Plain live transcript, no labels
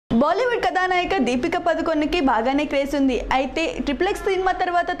బాలీవుడ్ కథానాయిక దీపిక పదుకొన్కి బాగానే క్రేజ్ ఉంది. అయితే ట్రిపుల్ సినిమా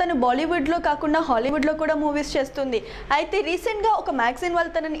తర్వాత తను బాలీవుడ్లో కాకుండా హాలీవుడ్లో కూడా మూవీస్ చేస్తుంది. అయితే రీసెంట్గా ఒక మ్యాగజైన్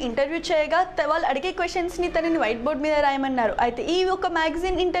వాళ్ళు తనని ఇంటర్వ్యూ చేయగా వాళ్ళు అడిగే క్వశ్చన్స్ని తనని వైట్ బోర్డ్ మీద రాయమన్నారు. అయితే ఈ ఒక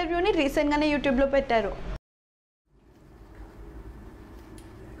మ్యాగజైన్ ఇంటర్వ్యూని రీసెంట్గానే యూట్యూబ్లో పెట్టారు.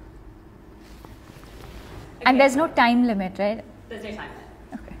 And there's no time limit, right? There's no time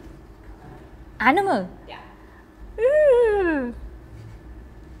limit. Okay. Animal? Yeah.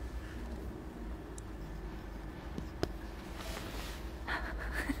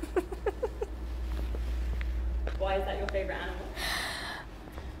 Why is that your favorite animal?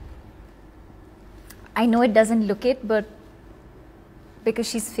 I know it doesn't look it, but because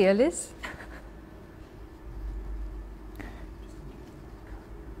she's fearless.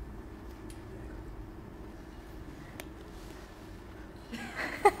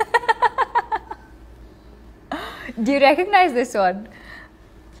 Do you recognize this one?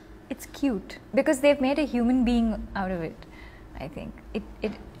 It's cute because they've made a human being out of it. I think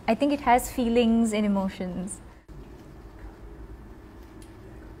I think it has feelings and emotions.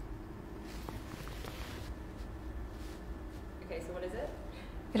 Okay, so what is it?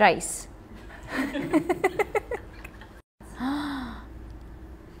 Rice.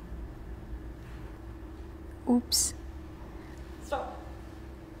 Oops. Stop.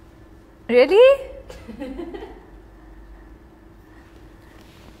 Really?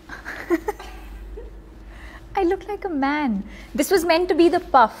 I look like a man. This was meant to be the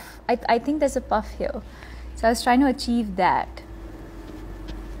puff. I think there's a puff here. So I was trying to achieve that.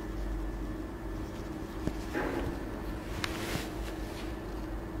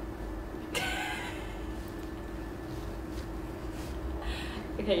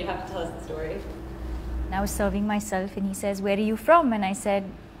 Okay, you have to tell us the story. And I was serving myself and he says, "Where are you from?" And I said,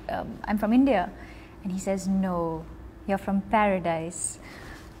 "I'm from India." And he says, "No, you're from paradise."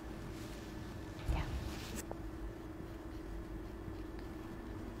 Yeah.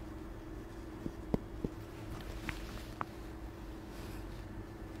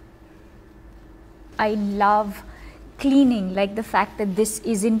 I love cleaning, like the fact that this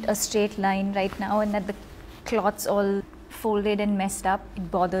isn't a straight line right now and that the cloth's all folded and messed up. It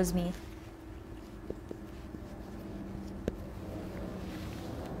bothers me.